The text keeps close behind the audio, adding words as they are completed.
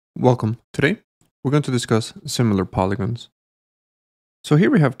Welcome. Today, we're going to discuss similar polygons. So here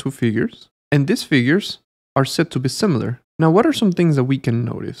we have two figures, and these figures are said to be similar. Now, what are some things that we can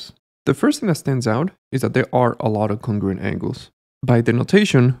notice? The first thing that stands out is that there are a lot of congruent angles. By the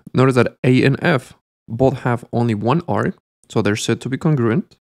notation, notice that A and F both have only one arc, so they're said to be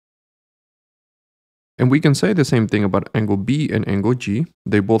congruent. And we can say the same thing about angle B and angle G.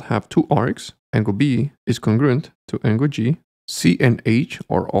 They both have two arcs. Angle B is congruent to angle G. C and H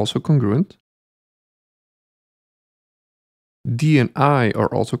are also congruent. D and I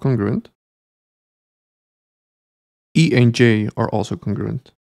are also congruent. E and J are also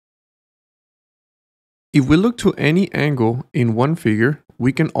congruent. If we look to any angle in one figure,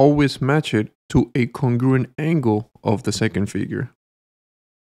 we can always match it to a congruent angle of the second figure.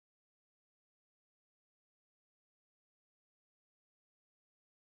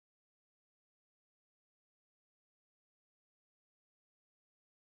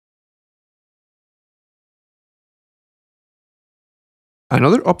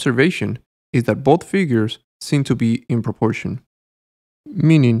 Another observation is that both figures seem to be in proportion,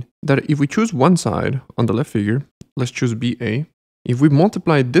 meaning that if we choose one side on the left figure, let's choose BA, if we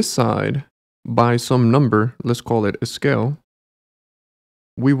multiply this side by some number, let's call it a scale,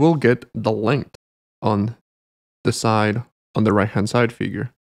 we will get the length on the side on the right-hand side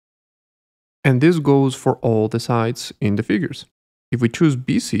figure. And this goes for all the sides in the figures. If we choose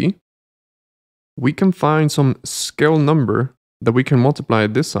BC, we can find some scale number that we can multiply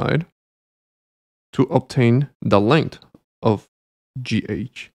this side to obtain the length of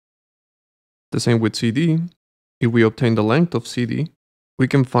GH. The same with CD. If we obtain the length of CD, we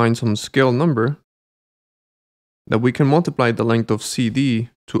can find some scale number that we can multiply the length of CD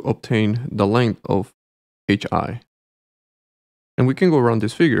to obtain the length of HI. And we can go around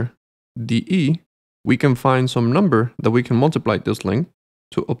this figure. DE, we can find some number that we can multiply this length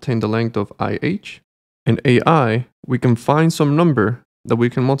to obtain the length of IH. And AI, we can find some number that we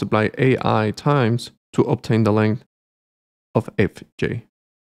can multiply AI times to obtain the length of FJ.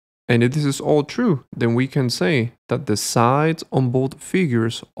 And if this is all true, then we can say that the sides on both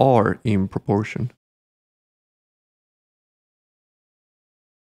figures are in proportion.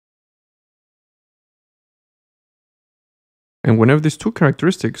 And whenever these two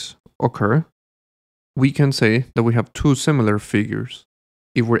characteristics occur, we can say that we have two similar figures.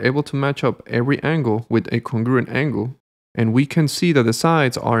 If we're able to match up every angle with a congruent angle, and we can see that the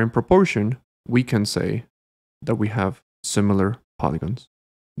sides are in proportion, we can say that we have similar polygons.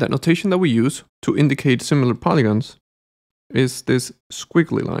 That notation that we use to indicate similar polygons is this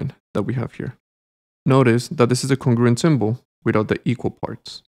squiggly line that we have here. Notice that this is a congruent symbol without the equal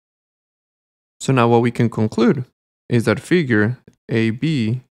parts. So now what we can conclude is that figure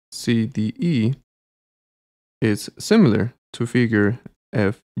ABCDE is similar to figure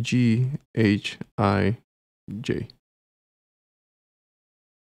FGHIJ.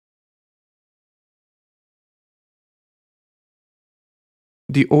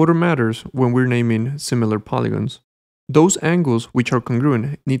 The order matters when we're naming similar polygons. Those angles which are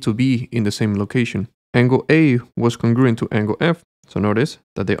congruent need to be in the same location. Angle A was congruent to angle F, so notice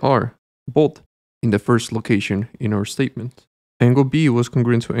that they are both in the first location in our statement. Angle B was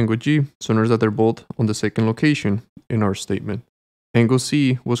congruent to angle G, so notice that they're both on the second location in our statement. Angle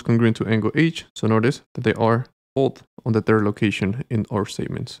C was congruent to angle H, so notice that they are both on the third location in our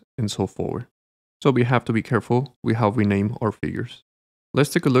statements, and so forward. So we have to be careful with how we name our figures. Let's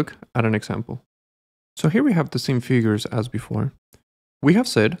take a look at an example. So here we have the same figures as before. We have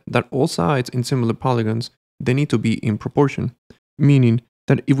said that all sides in similar polygons, they need to be in proportion, meaning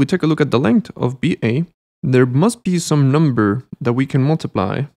that if we take a look at the length of BA, there must be some number that we can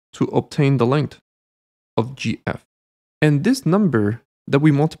multiply to obtain the length of GF. And this number that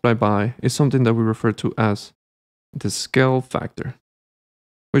we multiply by is something that we refer to as the scale factor,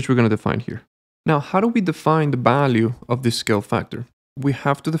 which we're going to define here. Now, how do we define the value of this scale factor? We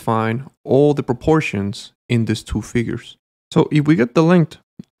have to define all the proportions in these two figures. So if we get the length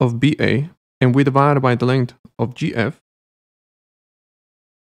of BA and we divide it by the length of GF,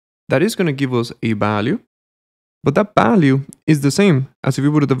 that is going to give us a value, but that value is the same as if we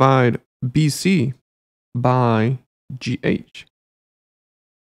were to divide BC by GH.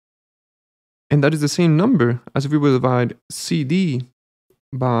 And that is the same number as if we were to divide CD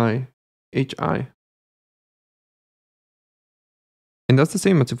by HI. And that's the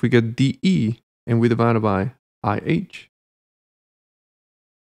same as if we get DE and we divide it by IH.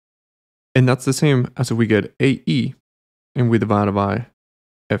 And that's the same as if we get AE and we divide it by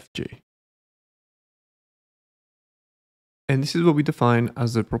FJ. And this is what we define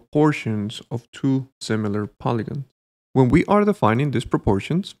as the proportions of two similar polygons. When we are defining these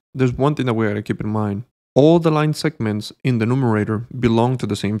proportions, there's one thing that we gotta keep in mind. All the line segments in the numerator belong to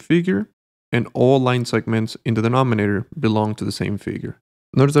the same figure, and all line segments in the denominator belong to the same figure.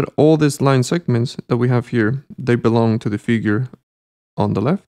 Notice that all these line segments that we have here, they belong to the figure on the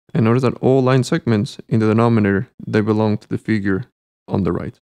left. And notice that all line segments in the denominator, they belong to the figure on the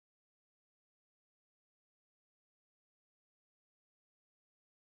right.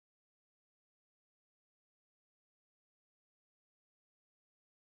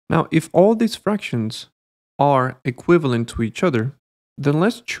 Now, if all these fractions are equivalent to each other, then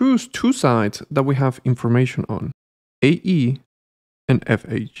let's choose two sides that we have information on, AE and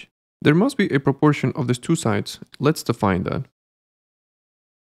FH. There must be a proportion of these two sides. Let's define that.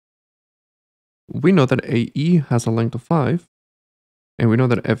 We know that AE has a length of 5, and we know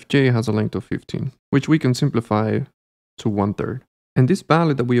that FJ has a length of 15, which we can simplify to 1/3. And this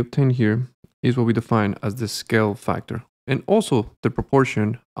value that we obtain here is what we define as the scale factor, and also the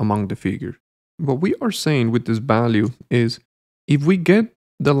proportion among the figures. What we are saying with this value is, if we get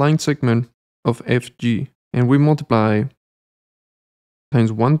the line segment of FG and we multiply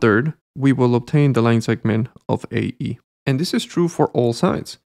times 1/3, we will obtain the line segment of AE. And this is true for all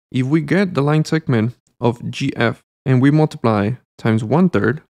sides. If we get the line segment of GF and we multiply times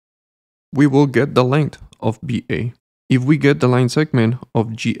 1/3, we will get the length of BA. If we get the line segment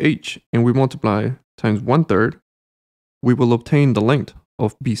of GH and we multiply times 1/3, we will obtain the length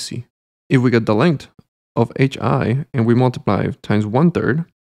of BC. If we get the length of HI and we multiply times 1/3,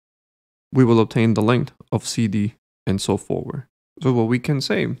 we will obtain the length of CD and so forward. So what we can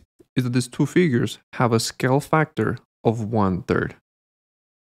say is that these two figures have a scale factor of 1/3.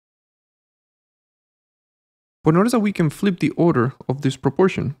 But notice that we can flip the order of this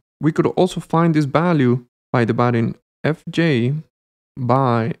proportion. We could also find this value by dividing FJ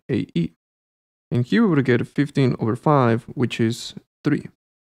by AE. And here we would get 15/5, which is 3.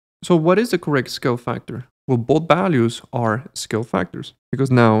 So what is the correct scale factor? Well, both values are scale factors. Because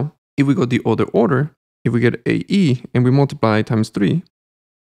now, if we go the other order, if we get AE and we multiply times 3,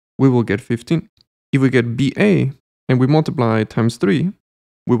 we will get 15. If we get BA and we multiply times 3,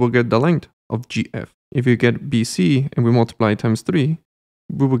 we will get the length of GF. If we get BC and we multiply times 3,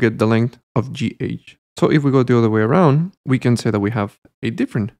 we will get the length of GH. So if we go the other way around, we can say that we have a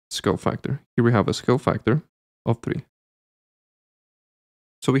different scale factor. Here we have a scale factor of 3.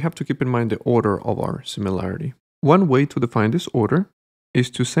 So we have to keep in mind the order of our similarity. One way to define this order is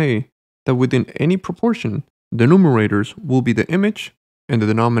to say that within any proportion, the numerators will be the image and the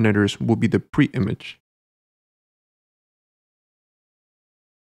denominators will be the pre-image.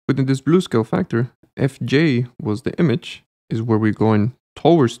 Within this blue scale factor, FJ was the image, is where we're going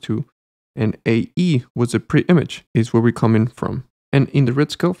towards to, and AE was the pre-image, is where we're coming from. And in the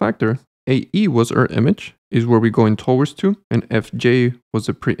red scale factor, AE was our image, is where we're going towards to, and FJ was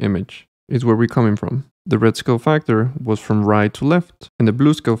the pre-image, is where we're coming from. The red scale factor was from right to left, and the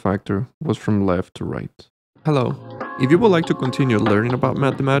blue scale factor was from left to right. Hello, if you would like to continue learning about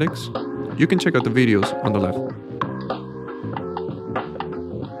mathematics, you can check out the videos on the left.